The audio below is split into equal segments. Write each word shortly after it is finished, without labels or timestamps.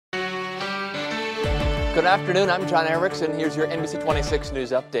Good afternoon, I'm John Erickson. Here's your NBC 26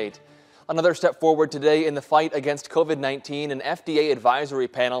 News Update. Another step forward today in the fight against COVID-19, an FDA advisory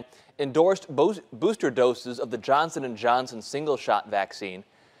panel endorsed booster doses of the Johnson & Johnson single-shot vaccine.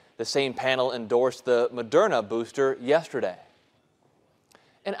 The same panel endorsed the Moderna booster yesterday.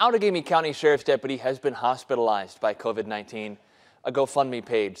 An Outagamie County Sheriff's deputy has been hospitalized by COVID-19. A GoFundMe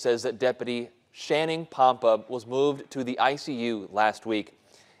page says that Deputy Shanning Pompa was moved to the ICU last week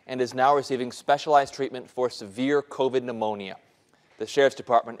and is now receiving specialized treatment for severe COVID pneumonia. The Sheriff's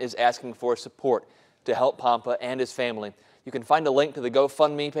Department is asking for support to help Pompa and his family. You can find a link to the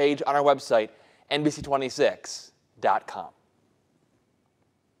GoFundMe page on our website, NBC26.com.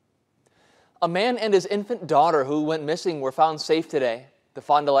 A man and his infant daughter who went missing were found safe today. The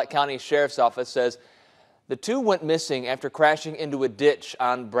Fond du Lac County Sheriff's Office says the two went missing after crashing into a ditch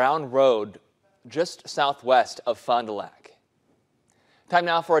on Brown Road just southwest of Fond du Lac. Time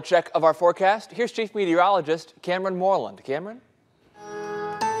now for a check of our forecast. Here's Chief Meteorologist Cameron Moreland. Cameron?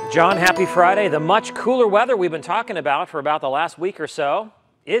 John, happy Friday. The much cooler weather we've been talking about for about the last week or so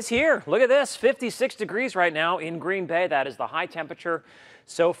is here. Look at this, 56 degrees right now in Green Bay. That is the high temperature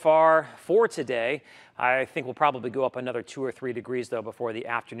so far for today. I think we'll probably go up another 2 or 3 degrees, though, before the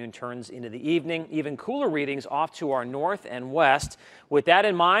afternoon turns into the evening. Even cooler readings off to our north and west. With that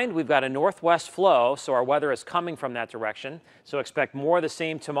in mind, we've got a northwest flow, so our weather is coming from that direction. So expect more of the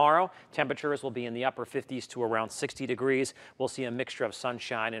same tomorrow. Temperatures will be in the upper 50s to around 60 degrees. We'll see a mixture of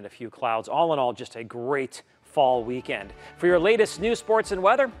sunshine and a few clouds. All in all, just a great fall weekend. For your latest news, sports, and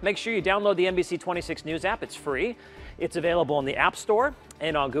weather, make sure you download the NBC 26 News app. It's free. It's available in the App Store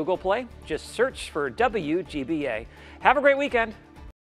and on Google Play. Just search for WGBA. Have a great weekend.